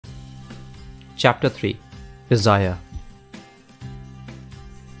Chapter 3. Desire.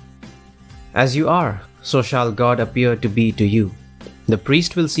 As you are, so shall God appear to be to you. The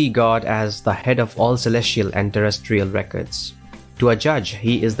priest will see God as the head of all celestial and terrestrial records. To a judge,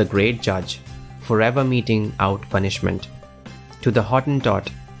 he is the great judge, forever meting out punishment. To the Hottentot,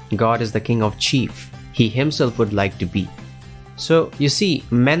 God is the king of chief he himself would like to be. So, you see,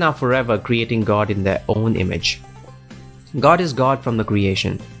 men are forever creating God in their own image. God is God from the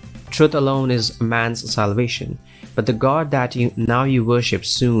creation. Truth alone is man's salvation, but the God that you now worship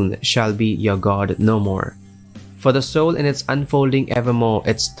soon shall be your God no more. For the soul in its unfolding evermore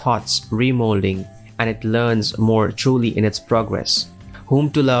its thoughts remolding, and it learns more truly in its progress,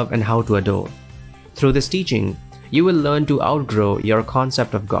 whom to love and how to adore. Through this teaching, you will learn to outgrow your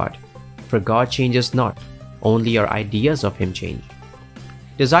concept of God, for God changes not, only your ideas of Him change.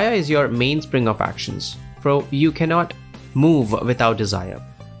 Desire is your mainspring of actions, for you cannot move without desire.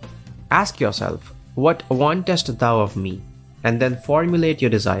 Ask yourself, what wantest thou of me? And then formulate your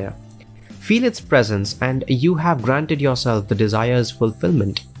desire. Feel its presence and you have granted yourself the desire's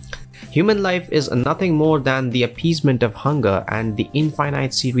fulfillment. Human life is nothing more than the appeasement of hunger, and the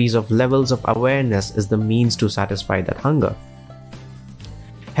infinite series of levels of awareness is the means to satisfy that hunger.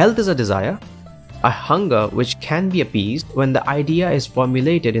 Health is a desire, a hunger which can be appeased when the idea is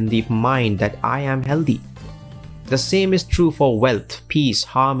formulated in the mind that I am healthy. The same is true for wealth, peace,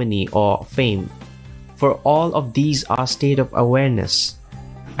 harmony, or fame. For all of these are state of awareness.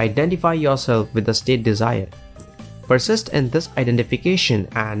 Identify yourself with the state desired. Persist in this identification,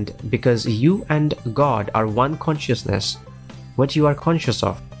 and because you and God are one consciousness, what you are conscious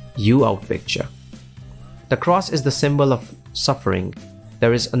of, you outpicture. The cross is the symbol of suffering.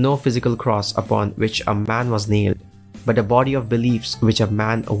 There is no physical cross upon which a man was nailed, but a body of beliefs which a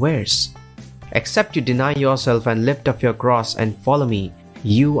man wears. Except you deny yourself and lift up your cross and follow me,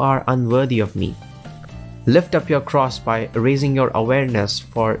 you are unworthy of me. Lift up your cross by raising your awareness,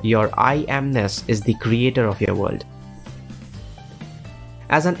 for your I amness is the creator of your world.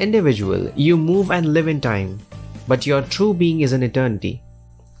 As an individual, you move and live in time, but your true being is in eternity.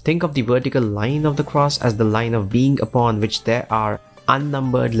 Think of the vertical line of the cross as the line of being upon which there are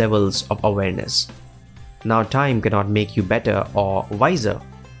unnumbered levels of awareness. Now time cannot make you better or wiser.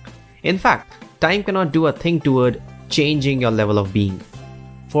 In fact, time cannot do a thing toward changing your level of being.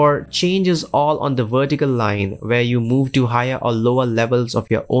 For change is all on the vertical line where you move to higher or lower levels of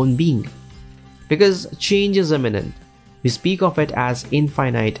your own being. Because change is imminent, we speak of it as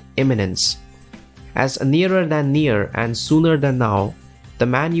infinite imminence. As nearer than near and sooner than now, the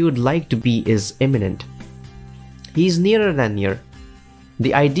man you would like to be is imminent. He is nearer than near.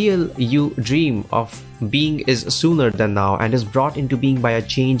 The ideal you dream of being is sooner than now and is brought into being by a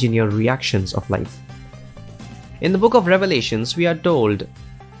change in your reactions of life. In the book of Revelations, we are told,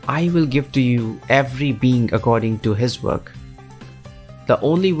 I will give to you every being according to his work. The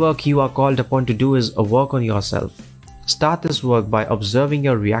only work you are called upon to do is a work on yourself. Start this work by observing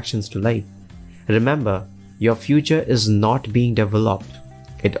your reactions to life. Remember, your future is not being developed.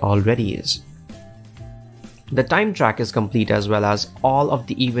 It already is. The time track is complete as well as all of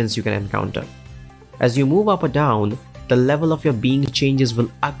the events you can encounter. As you move up or down, the level of your being changes will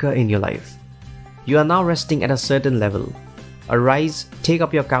occur in your life. You are now resting at a certain level. Arise, take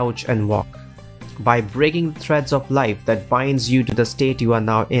up your couch and walk. By breaking the threads of life that binds you to the state you are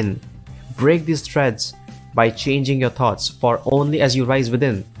now in, break these threads by changing your thoughts, for only as you rise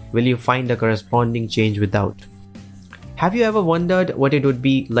within will you find a corresponding change without. Have you ever wondered what it would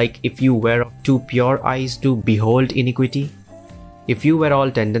be like if you were of too pure eyes to behold iniquity? If you were all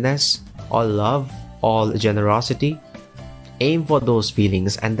tenderness, all love, all generosity? Aim for those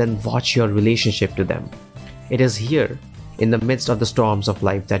feelings and then watch your relationship to them. It is here, in the midst of the storms of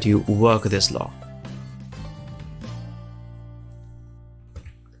life, that you work this law.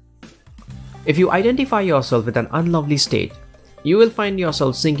 If you identify yourself with an unlovely state, you will find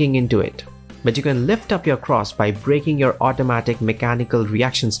yourself sinking into it. But you can lift up your cross by breaking your automatic mechanical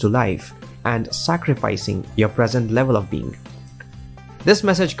reactions to life and sacrificing your present level of being. This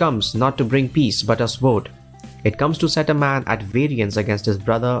message comes not to bring peace but a sword. It comes to set a man at variance against his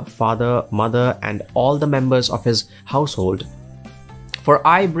brother, father, mother, and all the members of his household. For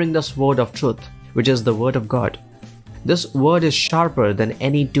I bring the sword of truth, which is the word of God. This word is sharper than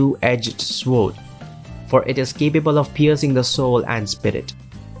any two-edged sword, for it is capable of piercing the soul and spirit.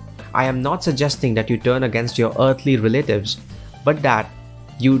 I am not suggesting that you turn against your earthly relatives, but that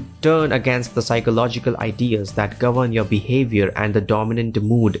you turn against the psychological ideas that govern your behavior and the dominant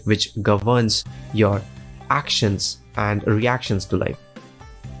mood which governs your actions and reactions to life.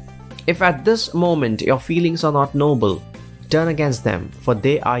 If at this moment your feelings are not noble, turn against them, for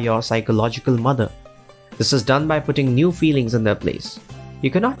they are your psychological mother. This is done by putting new feelings in their place. You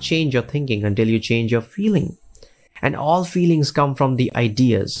cannot change your thinking until you change your feeling. And all feelings come from the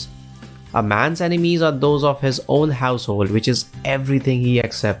ideas. A man's enemies are those of his own household, which is everything he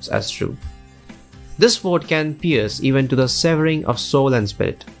accepts as true. This sword can pierce even to the severing of soul and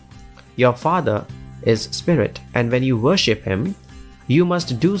spirit. Your father is spirit, and when you worship him, you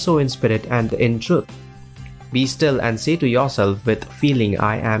must do so in spirit and in truth. Be still and say to yourself with feeling,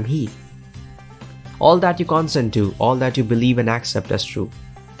 I am he. All that you consent to, all that you believe and accept as true,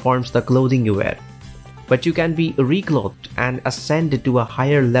 forms the clothing you wear. But you can be reclothed and ascend to a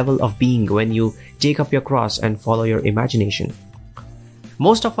higher level of being when you take up your cross and follow your imagination.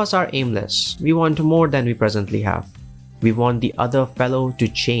 Most of us are aimless. We want more than we presently have. We want the other fellow to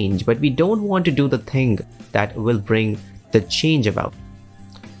change, but we don't want to do the thing that will bring the change about.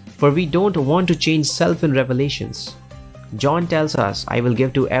 For we don't want to change self in Revelations. John tells us, I will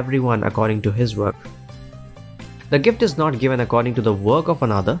give to everyone according to his work. The gift is not given according to the work of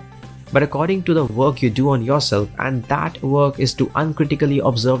another, but according to the work you do on yourself, and that work is to uncritically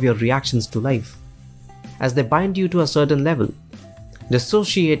observe your reactions to life. As they bind you to a certain level,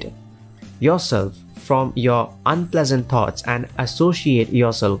 dissociate yourself from your unpleasant thoughts and associate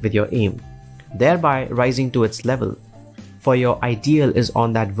yourself with your aim, thereby rising to its level, for your ideal is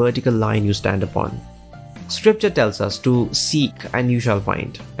on that vertical line you stand upon. Scripture tells us to seek and you shall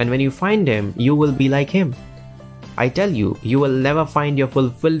find, and when you find him, you will be like him. I tell you, you will never find your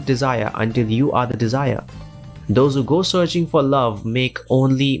fulfilled desire until you are the desire. Those who go searching for love make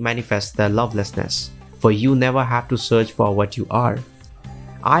only manifest their lovelessness, for you never have to search for what you are.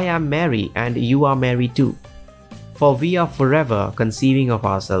 I am Mary and you are Mary too, for we are forever conceiving of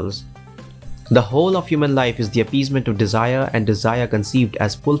ourselves. The whole of human life is the appeasement of desire, and desire conceived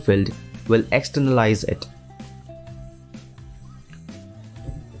as fulfilled will externalize it.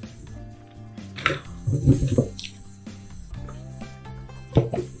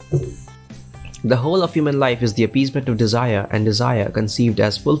 The whole of human life is the appeasement of desire, and desire conceived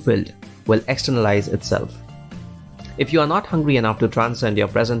as fulfilled will externalize itself. If you are not hungry enough to transcend your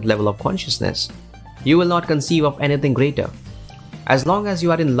present level of consciousness, you will not conceive of anything greater. As long as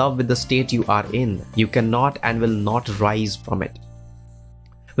you are in love with the state you are in, you cannot and will not rise from it.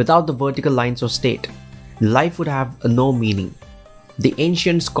 Without the vertical lines of state, life would have no meaning. The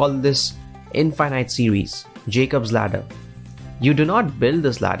ancients call this infinite series, Jacob's ladder. You do not build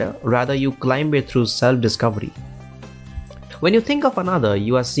this ladder, rather you climb it through self-discovery. When you think of another,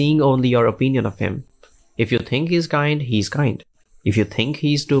 you are seeing only your opinion of him. If you think he is kind, he is kind. If you think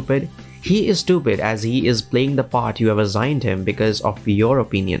he is stupid as he is playing the part you have assigned him because of your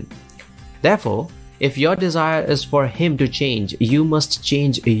opinion. Therefore, if your desire is for him to change, you must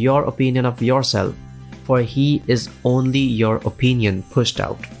change your opinion of yourself, for he is only your opinion pushed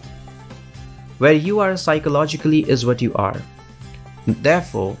out. Where you are psychologically is what you are.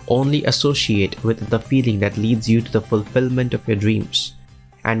 Therefore, only associate with the feeling that leads you to the fulfillment of your dreams,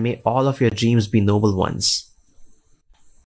 and may all of your dreams be noble ones.